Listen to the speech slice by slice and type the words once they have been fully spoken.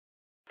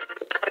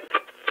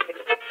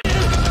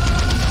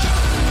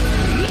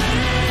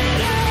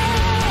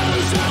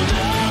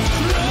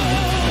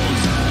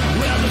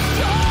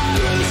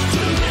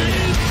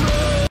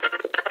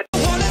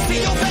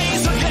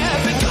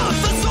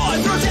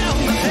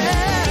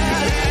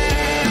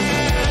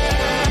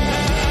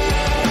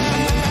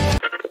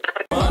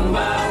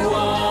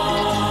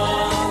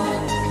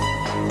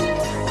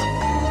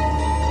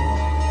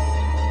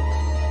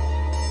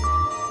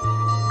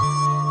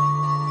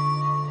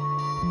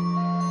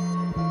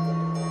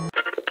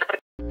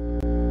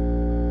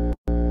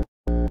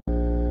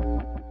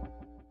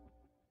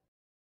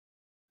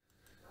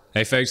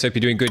Hey folks, hope you're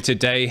doing good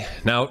today.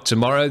 Now,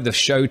 tomorrow the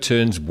show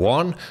turns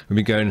 1. We'll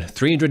be going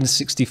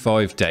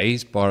 365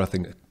 days, bar I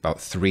think about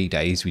 3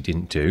 days we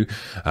didn't do.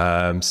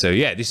 So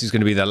yeah, this is going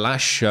to be the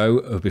last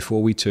show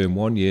before we turn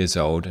 1 year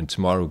old, and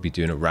tomorrow we'll be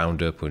doing a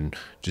roundup and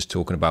just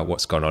talking about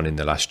what's gone on in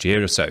the last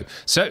year or so.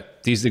 So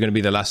these are going to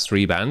be the last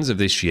 3 bands of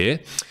this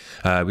year.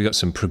 We got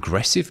some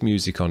progressive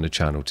music on the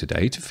channel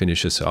today to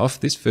finish us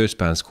off. This first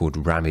band's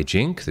called Ramage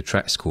Inc. The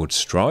track's called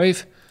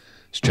Strive.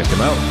 Let's check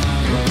them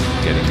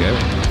out. Get it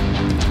going.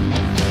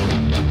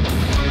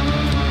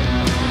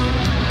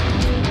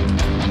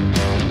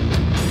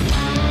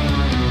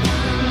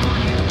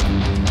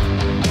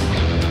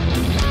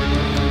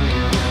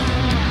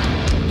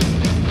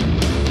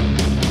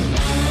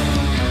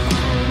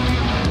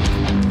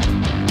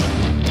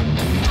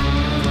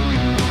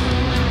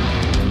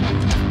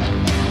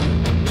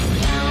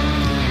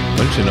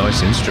 Bunch of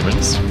nice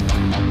instruments.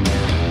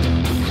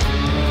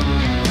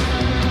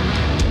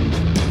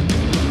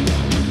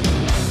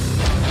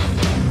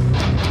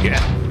 Yeah.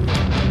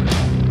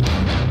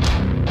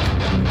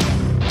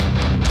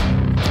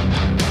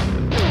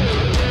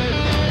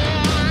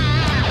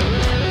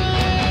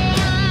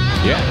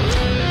 Yeah.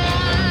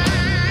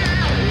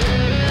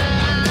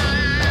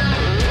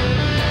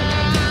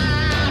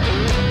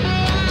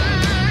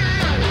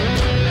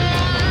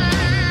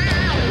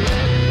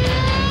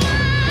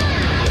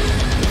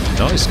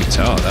 Nice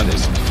guitar, that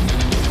is.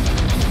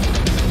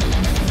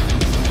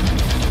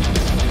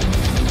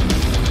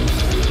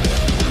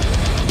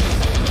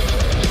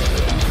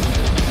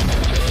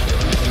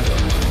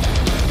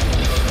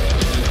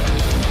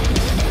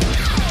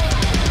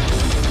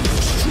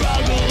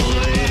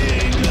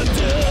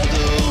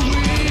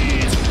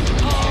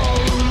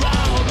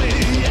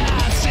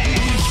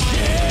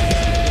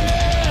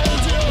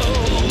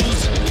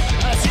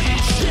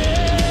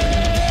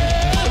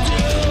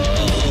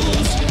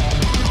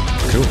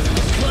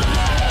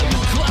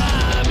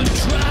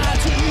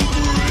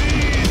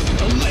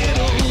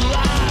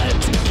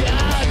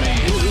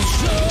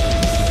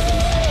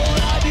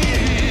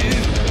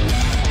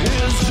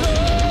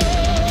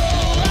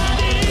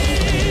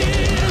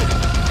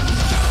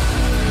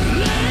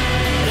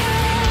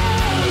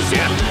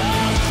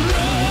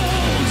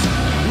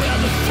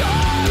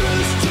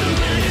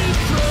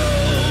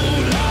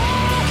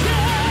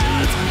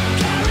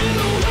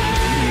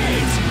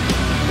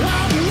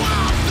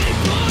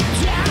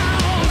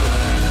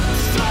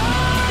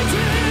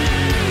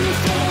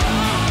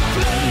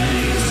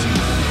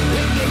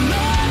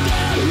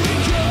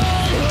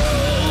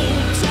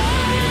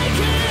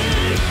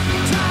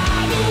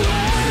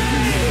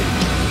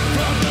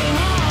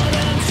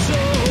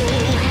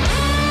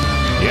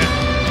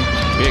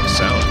 Big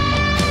sound.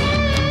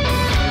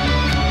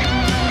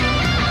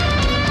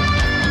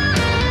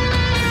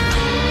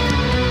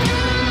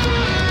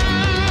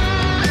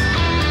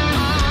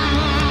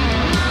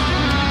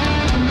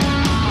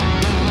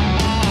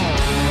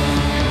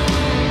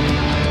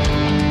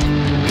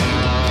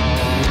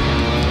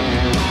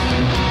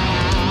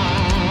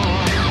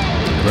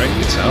 Great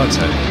guitar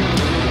tone.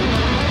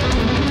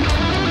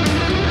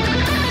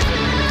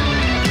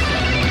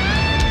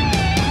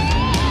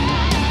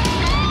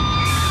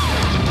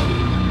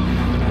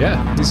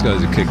 Yeah, these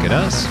guys are kicking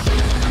ass.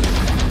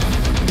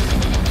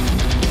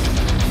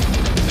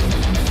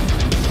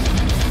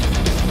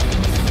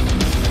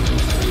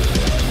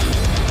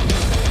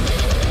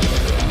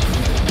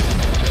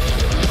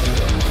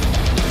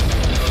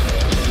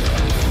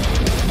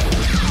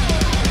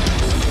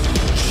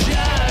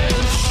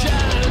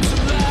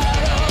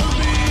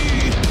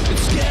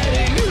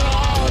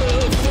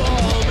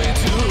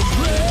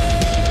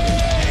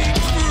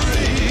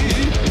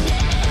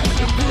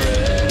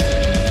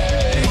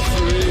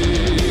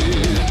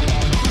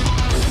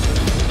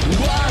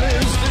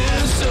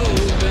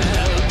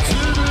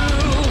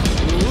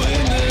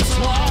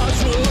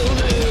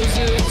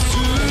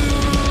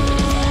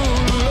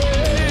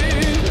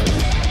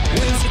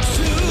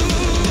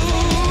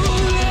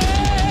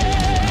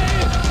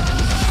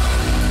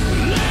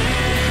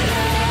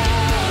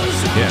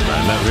 Yeah,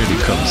 man, that really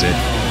comes in.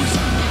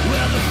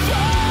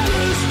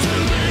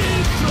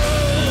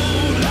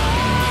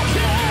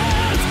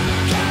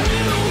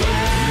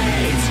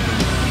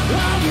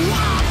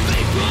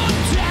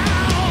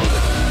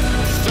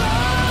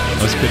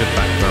 Nice bit of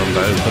background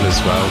vocal as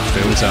well,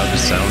 fills out the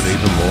sound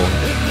even more.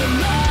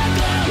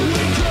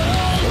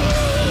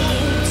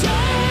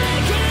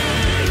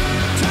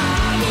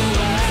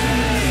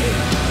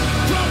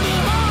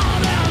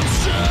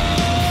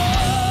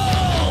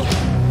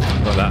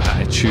 That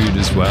attitude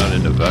as well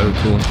in the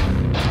vocal.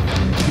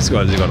 These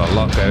guys have got a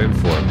lot going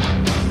for them.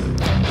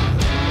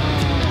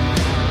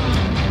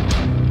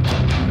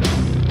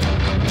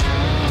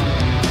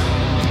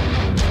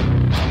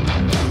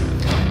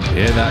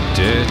 Hear that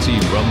dirty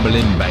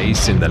rumbling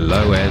bass in the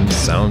low end,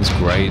 sounds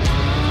great.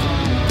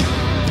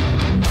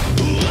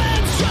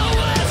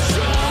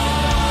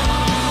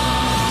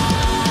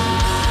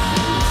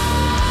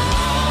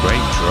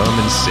 Great drum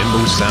and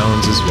cymbal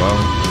sounds as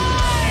well.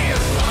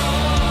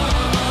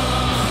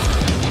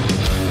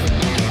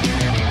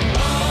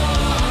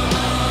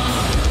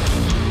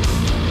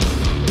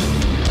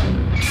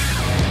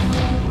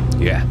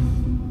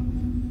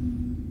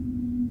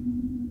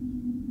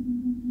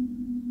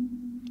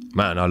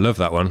 Man, I love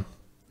that one.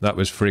 That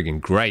was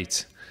friggin'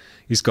 great.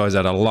 These guys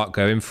had a lot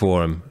going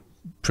for them.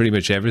 Pretty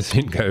much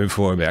everything going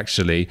for them,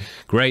 actually.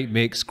 Great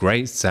mix,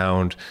 great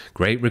sound,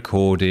 great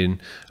recording,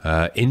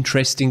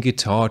 interesting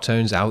guitar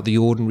tones, out the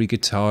ordinary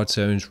guitar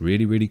tones,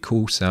 really, really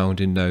cool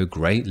sounding though.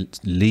 Great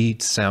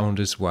lead sound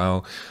as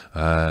well.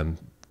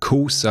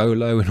 Cool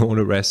solo and all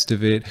the rest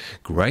of it.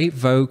 Great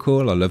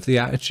vocal. I love the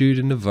attitude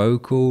in the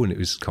vocal, and it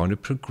was kind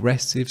of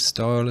progressive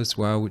style as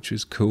well, which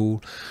was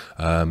cool.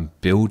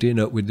 Building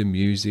up with the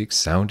music,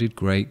 sounded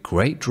great.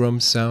 Great drum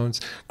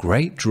sounds,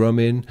 great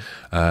drumming.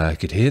 I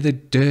could hear the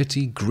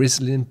dirty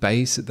grizzling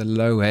bass at the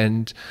low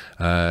end.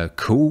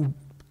 Cool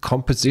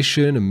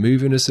composition and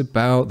moving us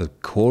about. The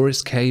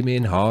chorus came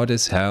in hard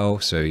as hell.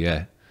 So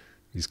yeah,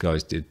 these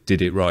guys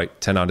did it right.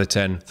 10 out of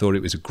 10. Thought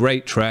it was a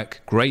great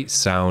track, great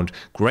sound,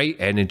 great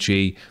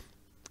energy,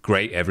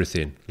 great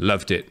everything.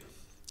 Loved it.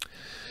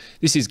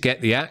 This is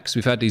Get the Axe.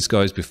 We've had these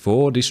guys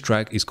before. This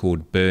track is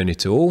called Burn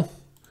It All.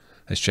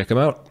 Let's check them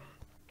out.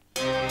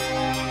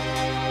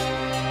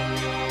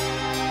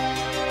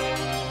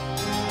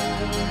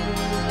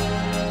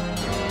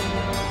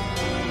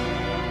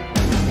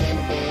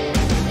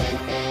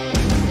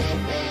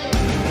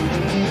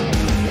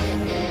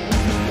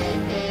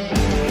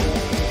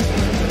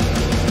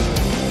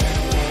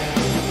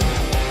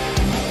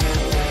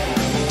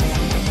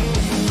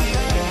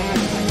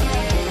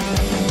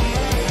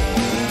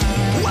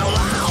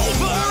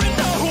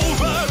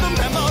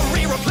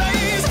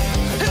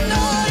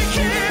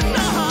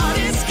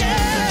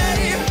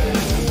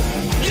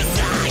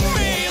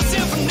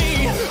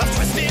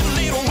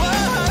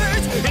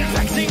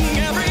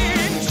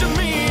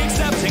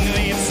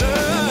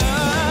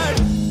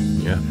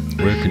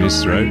 Working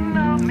his throat.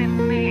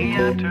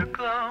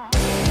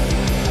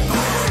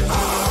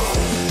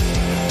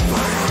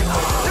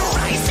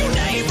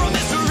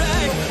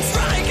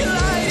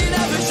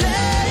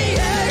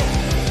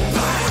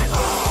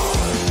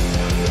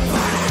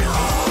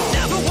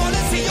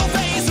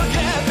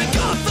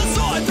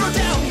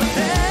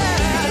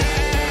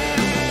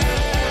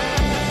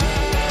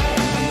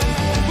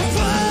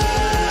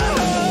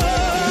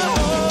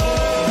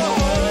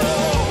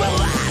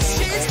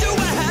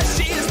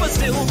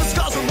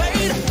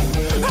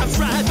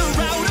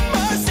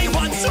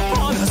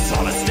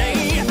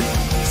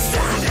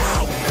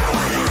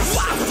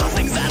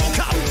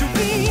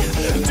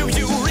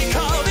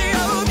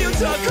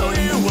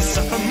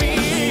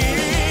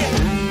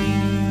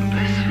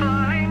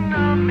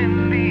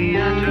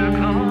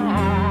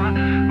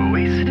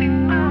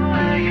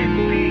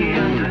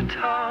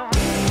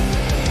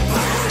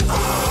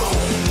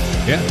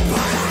 Yeah,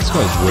 this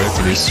guy's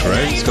working his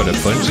throat. He's got a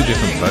bunch of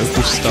different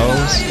vocal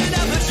styles.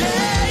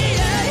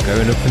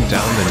 Going up and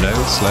down the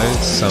notes,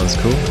 loads. Sounds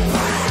cool.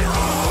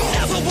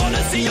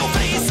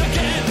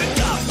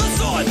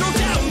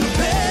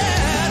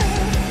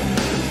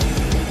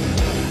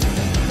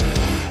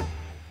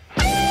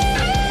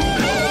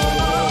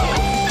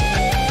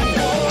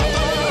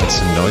 Got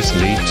some nice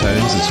lead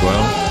tones as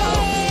well.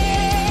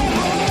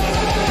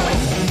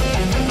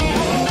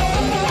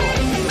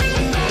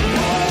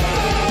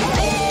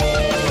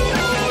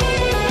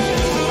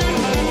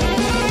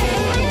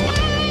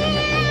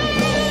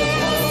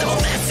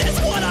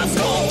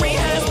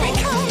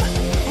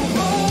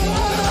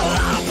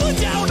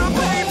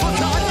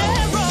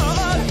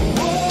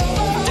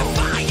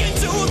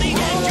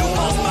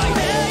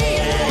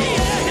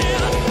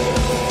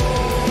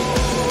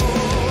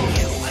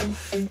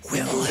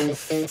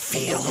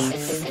 Feel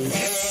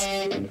this.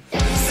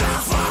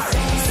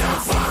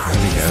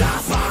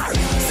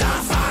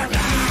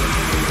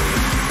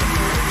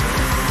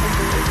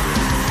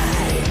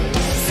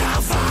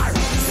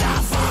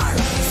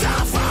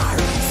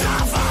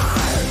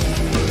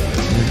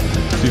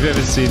 If you've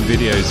ever seen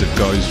videos of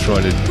guys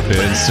trying to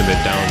burn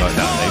something down like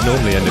that, they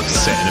normally end up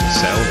setting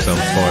themselves on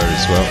fire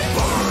as well.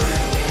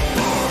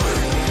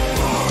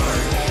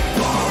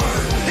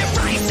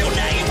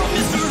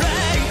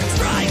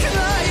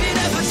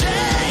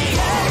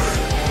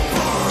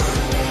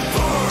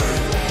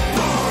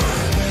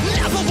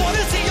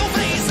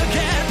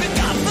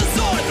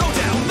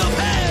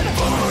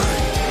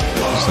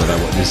 So that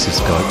what this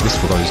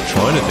guy's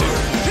trying to do.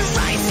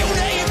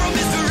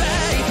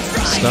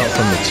 Start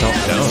from the top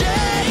down.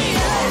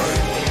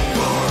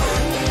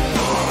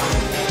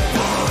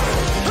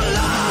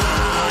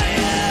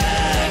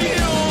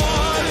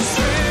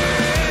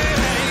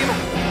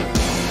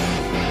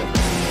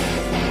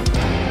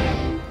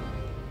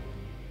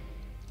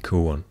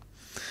 Cool one.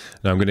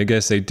 Now I'm going to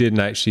guess they didn't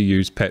actually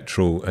use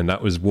petrol and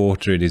that was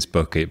water in his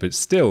bucket, but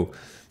still,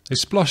 they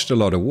splashed a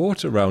lot of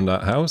water around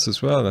that house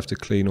as well. I'll have to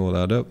clean all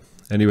that up.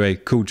 Anyway,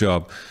 cool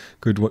job.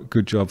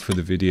 Good job for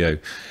the video.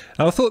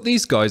 And I thought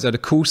these guys had a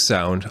cool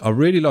sound. I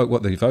really like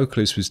what the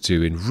vocalist was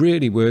doing.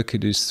 Really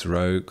working his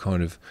throat,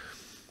 kind of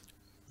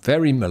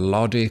very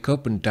melodic,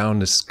 up and down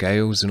the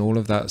scales and all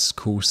of that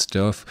cool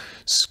stuff.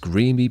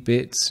 Screamy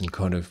bits and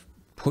kind of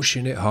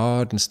pushing it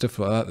hard and stuff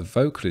like that. The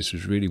vocalist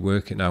was really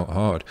working out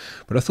hard.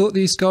 But I thought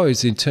these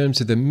guys, in terms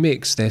of the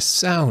mix, their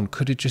sound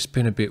could have just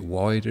been a bit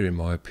wider, in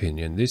my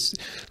opinion. This,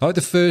 like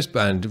the first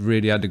band,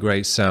 really had a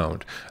great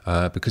sound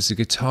because the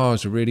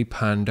guitars were really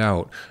panned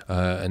out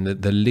and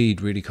the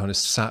lead really kind of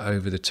sat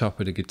over the top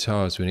of the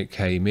guitars when it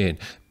came in.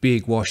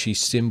 Big washy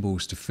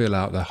cymbals to fill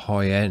out the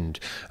high end,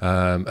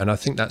 and I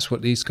think that's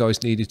what these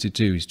guys needed to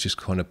do, is just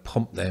kind of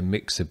pump their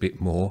mix a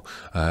bit more,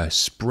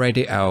 spread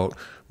it out,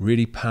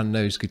 really pan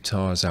those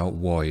guitars out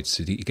wide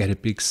so that you get a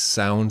big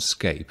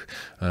soundscape.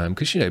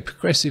 Because, you know,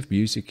 progressive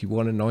music, you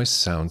want a nice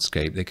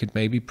soundscape. They could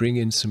maybe bring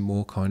in some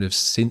more kind of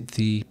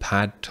synthy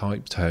pad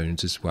type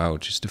tones as well,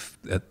 just to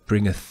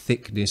bring a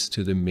thickness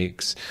to the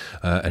mix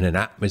and an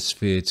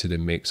atmosphere to the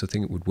mix. I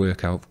think it would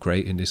work out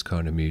great in this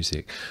kind of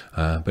music.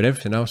 But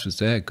everything else was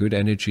there. Good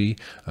energy,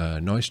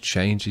 nice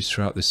changes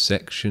throughout the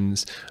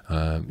sections,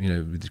 you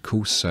know, with the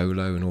cool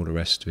solo and all the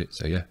rest of it.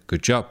 So yeah,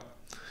 good job.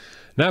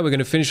 Now we're going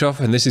to finish off,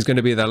 and this is going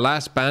to be the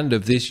last band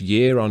of this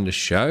year on the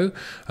show.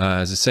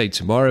 As I say,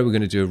 tomorrow we're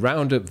going to do a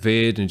roundup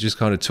vid and just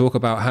kind of talk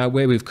about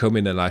where we've come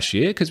in the last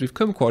year, because we've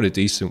come quite a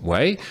decent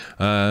way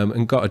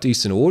and got a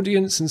decent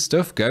audience and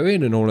stuff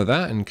going and all of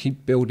that, and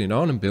keep building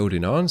on and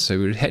building on. So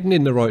we're heading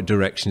in the right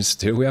direction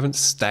still. We haven't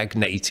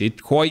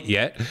stagnated quite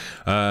yet,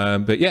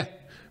 but yeah.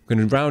 We're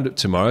going to round up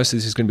tomorrow, so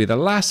this is going to be the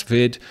last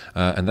vid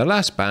and the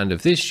last band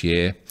of this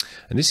year,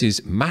 and this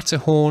is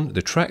Matterhorn.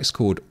 The track's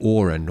called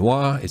Aura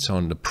Noir. It's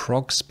on the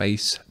Prog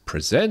Space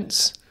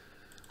Presents.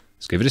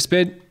 Let's give it a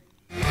spin.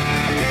 If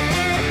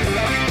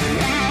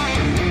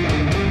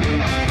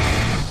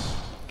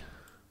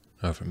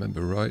I remember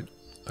right,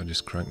 I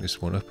just cranked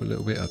this one up a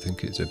little bit. I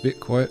think it's a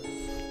bit quiet.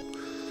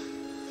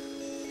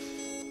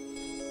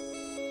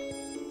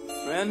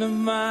 Friend of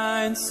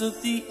mine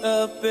took the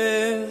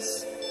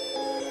abyss.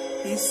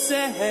 He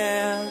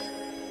said,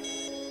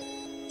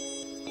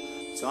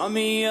 told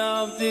me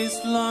of this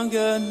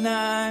longer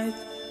night.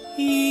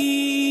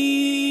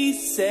 He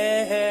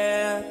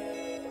said,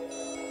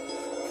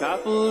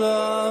 couple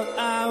of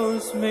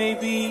hours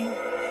maybe,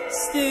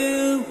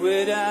 still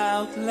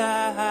without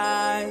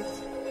light,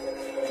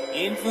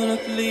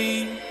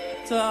 infinitely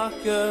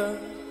darker.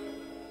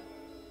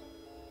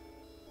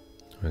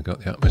 We got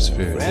the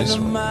atmosphere in this one.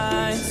 Friend of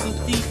mine took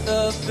the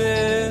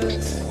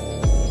abyss.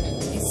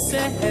 He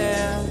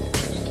said,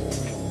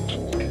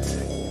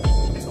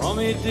 told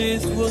me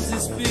this was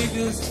his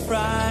biggest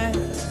fright.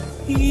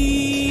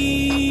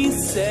 He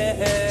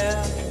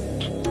said,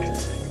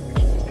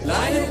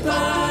 blinded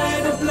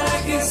by the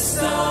blackest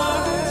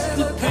star,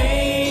 the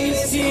pain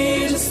is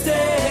here to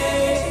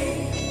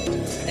stay,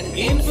 and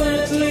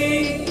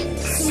infinitely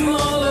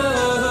smaller.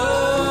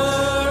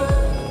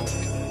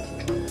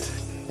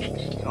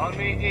 Told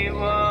me it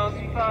was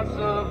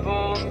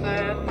possible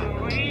to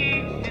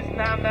reach this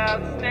timed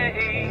out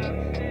state,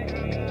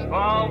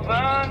 all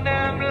burned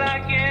and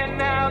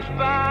blackened out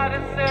by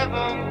the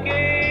seven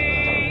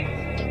gates.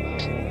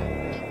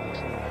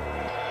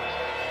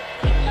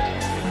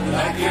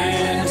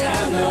 Blackened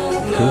and no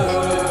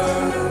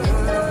blur,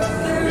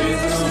 there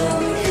is no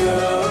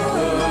cure.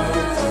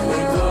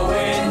 We're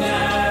going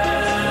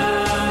down,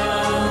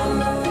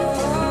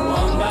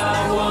 one by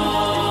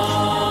one.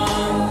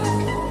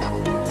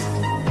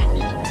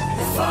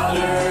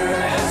 Father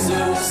and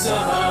the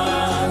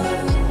son,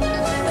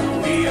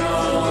 we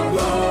all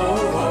go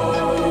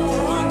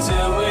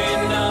until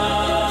we're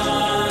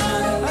none,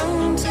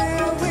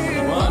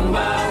 one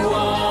by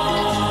one.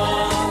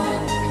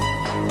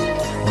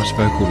 Nice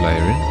vocal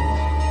layering.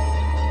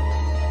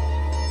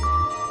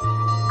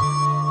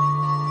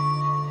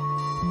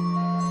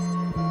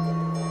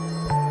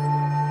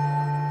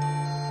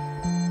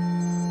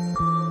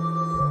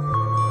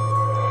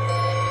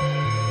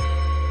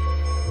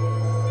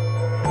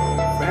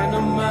 Friend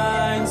of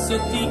mine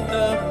took the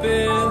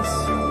abyss.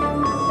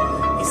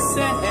 He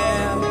said,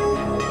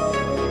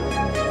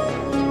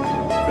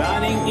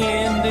 drowning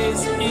in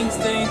this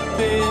ink-stained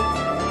pit.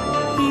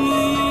 He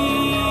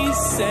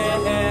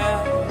said,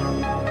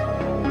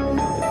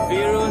 the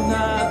fear of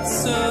not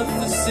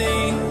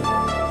surfacing,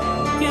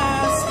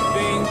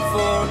 gasping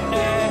for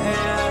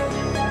air,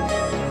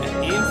 and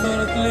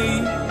infinitely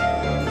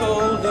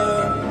colder.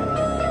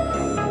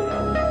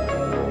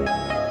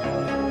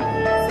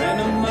 Friend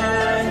of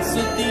mine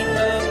took the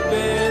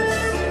abyss.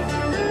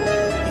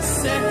 He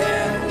said,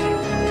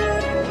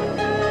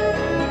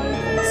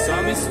 saw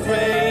me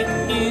straight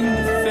in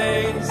the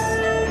face,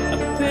 a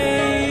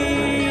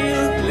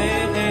pale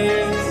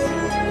glaze.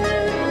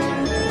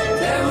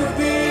 There would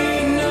be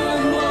no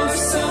more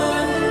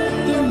sun.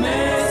 The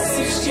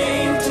message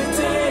came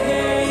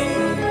today,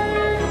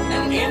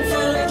 and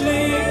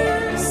infinitely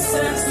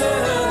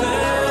senseless.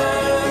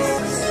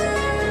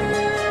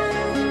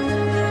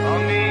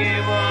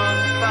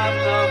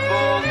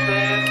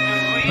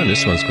 And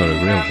this one's got a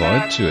real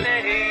vibe to it.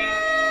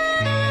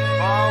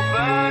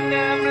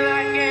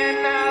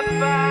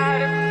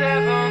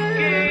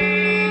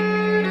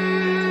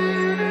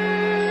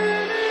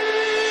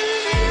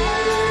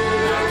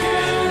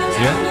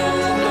 Yeah.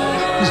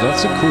 There's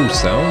lots of cool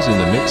sounds in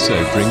the mix, so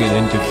bringing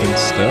in different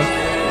stuff.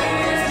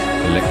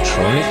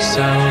 Electronic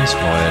sounds,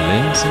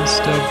 violins and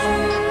stuff.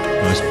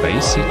 Nice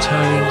bassy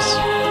tones.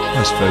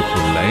 Nice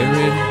vocal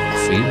layering.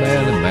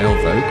 Female and male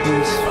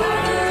vocals.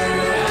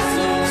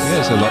 Yeah,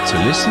 there's a lot to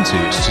listen to.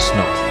 It's just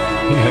not,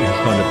 you know,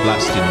 kind of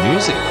blasting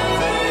music.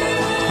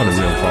 It's got a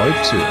real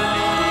vibe to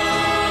it.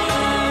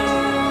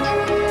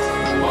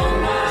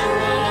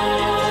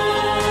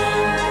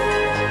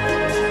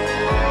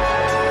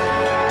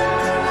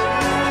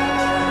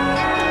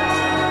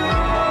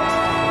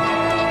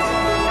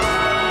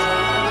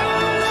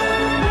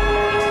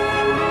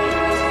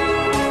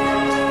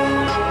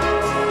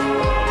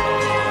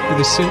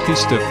 With the synthy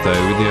stuff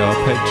though, with the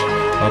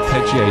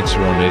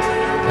arpeggiator on it,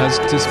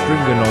 does bring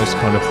a nice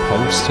kind of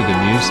pulse to the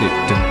music.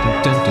 Dun,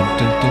 dun, dun, dun,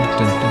 dun, dun,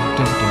 dun,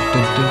 dun, dun,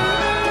 dun, dun.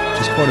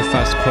 Just quite a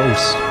fast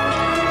pulse.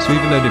 So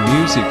even though the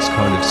music's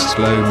kind of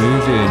slow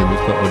moving and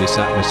we've got all this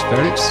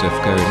atmospheric stuff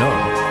going on,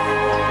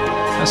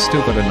 that's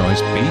still got a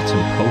nice beat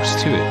and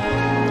pulse to it.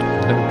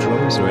 No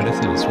drums or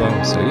anything as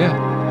well. So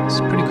yeah,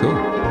 it's pretty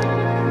cool.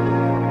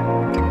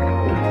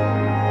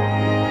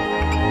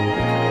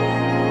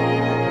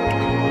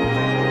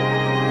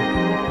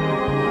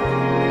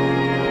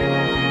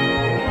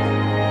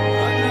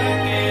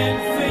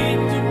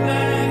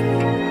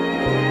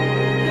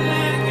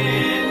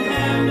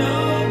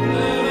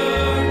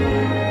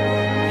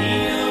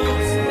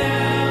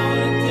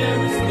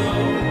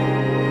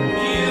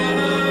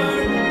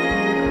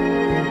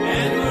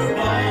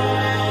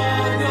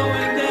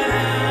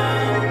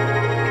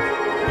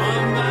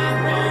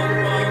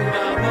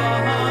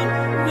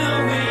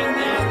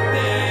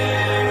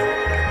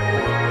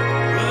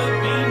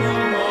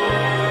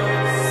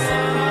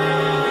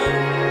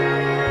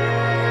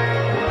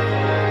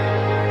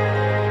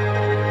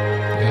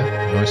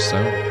 Nice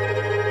sound.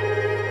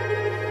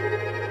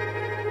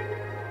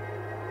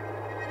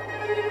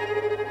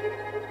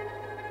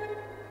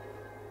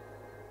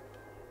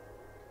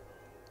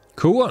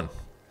 Cool one.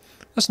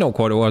 That's not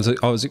quite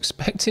what I was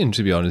expecting,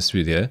 to be honest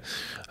with you.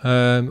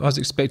 I was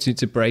expecting it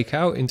to break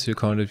out into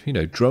kind of, you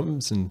know,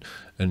 drums and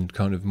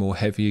kind of more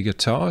heavier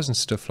guitars and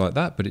stuff like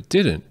that, but it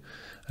didn't.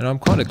 And I'm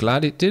kind of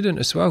glad it didn't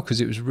as well, because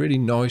it was a really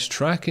nice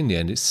track in the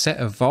end. It set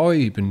a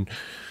vibe and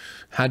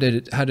had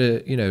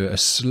a you know, a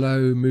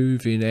slow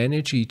moving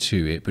energy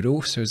to it, but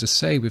also, as I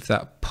say, with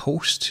that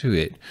pulse to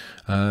it,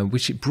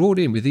 which it brought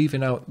in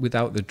without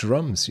the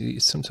drums.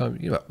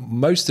 Sometimes, you know,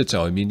 most of the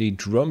time you need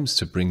drums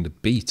to bring the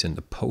beat and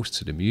the pulse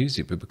to the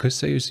music, but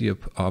because they use the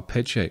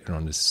arpeggiator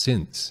on the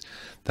synths,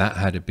 that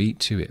had a beat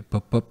to it.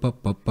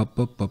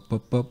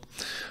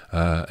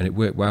 And it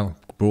worked well.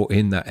 Brought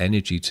in that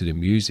energy to the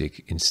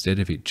music instead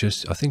of it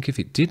just, I think if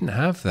it didn't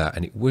have that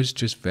and it was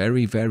just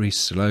very, very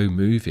slow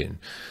moving,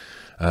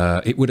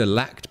 it would have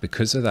lacked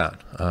because of that.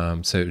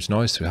 So it was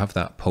nice to have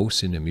that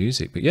pulse in the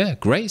music. But yeah,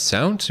 great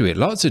sound to it.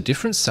 Lots of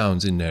different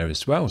sounds in there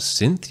as well.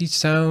 Synthy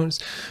sounds,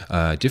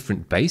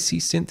 different bassy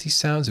synthy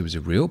sounds. There was a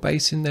real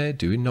bass in there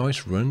doing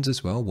nice runs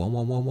as well. 1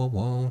 1 1 1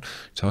 1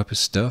 type of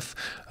stuff.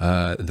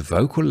 The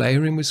vocal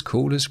layering was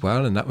cool as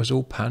well, and that was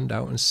all panned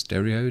out and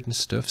stereoed and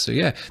stuff. So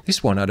yeah,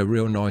 this one had a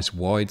real nice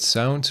wide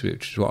sound to it,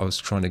 which is what I was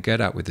trying to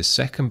get at with the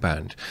second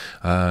band.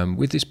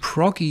 With this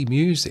proggy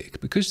music,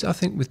 because I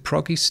think with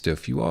proggy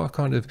stuff, you are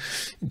kind of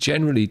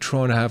generally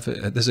trying to have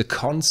there's a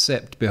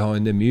concept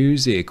behind the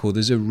music, or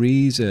there's a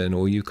reason,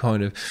 or you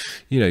kind of,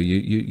 you know,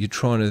 you're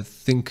trying to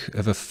think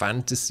of a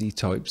fantasy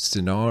type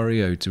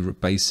scenario to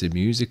base the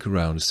music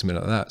around or something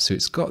like that. So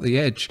it's got the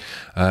edge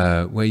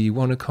where you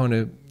want to kind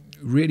of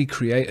really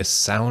create a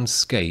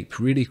soundscape,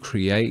 really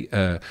create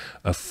a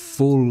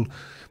full,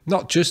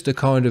 not just a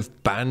kind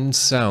of band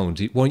sound.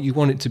 You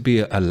want it to be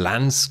a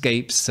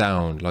landscape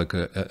sound, like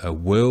a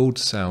world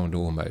sound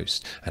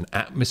almost, an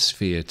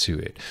atmosphere to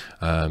it,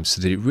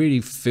 so that it really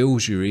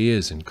fills your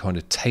ears and kind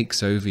of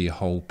takes over your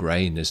whole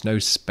brain. There's no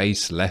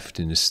space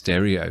left in the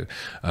stereo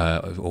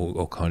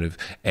or kind of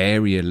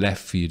area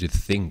left for you to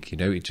think. You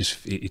know, it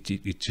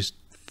just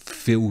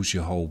fills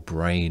your whole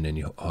brain and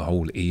your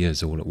whole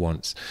ears all at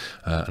once,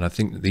 and I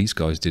think that these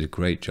guys did a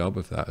great job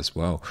of that as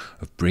well,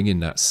 of bringing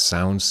that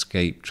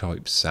soundscape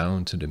type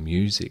sound to the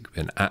music,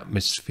 an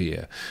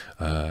atmosphere.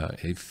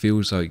 It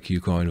feels like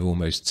you kind of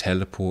almost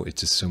teleported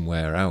to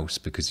somewhere else,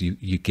 because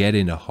you get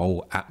in a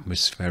whole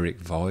atmospheric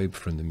vibe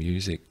from the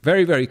music.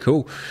 Very, very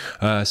cool.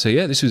 So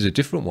yeah, this was a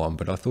different one,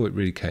 but I thought it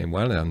really came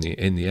well in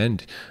the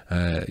end.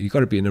 You got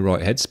to be in the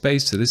right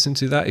headspace to listen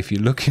to that. If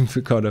you're looking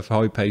for kind of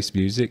high-paced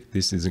music,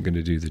 this isn't going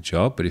to do the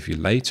job. But if you're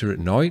later at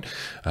night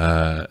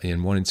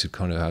and wanting to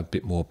kind of have a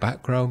bit more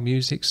background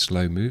music,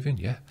 slow moving,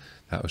 yeah,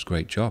 that was a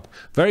great job.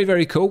 Very,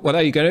 very cool. Well,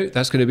 there you go.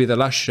 That's going to be the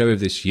last show of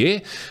this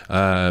year.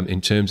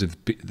 In terms of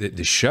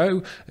the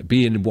show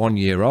being 1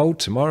 year old,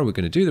 tomorrow we're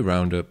going to do the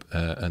roundup,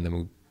 and then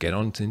we'll get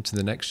on into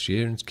the next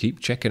year and keep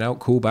checking out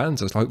cool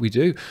bands as like we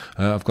do.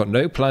 I've got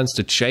no plans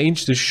to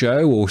change the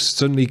show or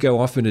suddenly go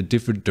off in a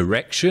different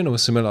direction or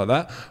something like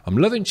that. I'm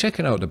loving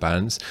checking out the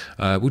bands.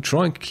 We'll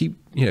try and keep,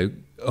 you know,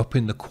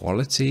 upping the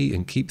quality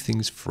and keep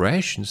things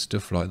fresh and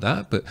stuff like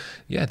that. But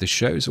yeah, the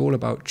show is all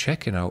about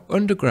checking out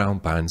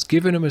underground bands,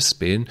 giving them a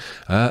spin,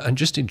 and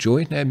just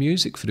enjoying their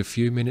music for the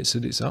few minutes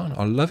that it's on.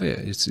 I love it.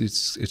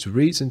 It's a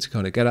reason to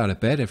kind of get out of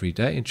bed every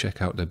day and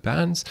check out their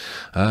bands,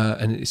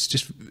 and it's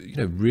just, you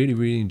know, really,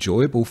 really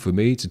enjoyable for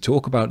me to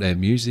talk about their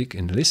music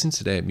and listen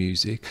to their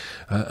music,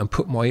 and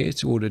put my ear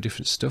to all the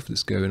different stuff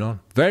that's going on.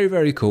 Very,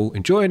 very cool.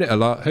 Enjoying it a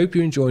lot. Hope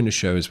you're enjoying the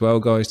show as well,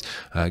 guys.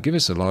 Give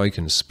us a like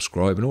and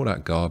subscribe and all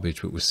that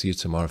garbage, but we'll see you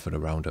tomorrow for the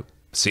roundup.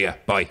 See ya.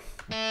 Bye.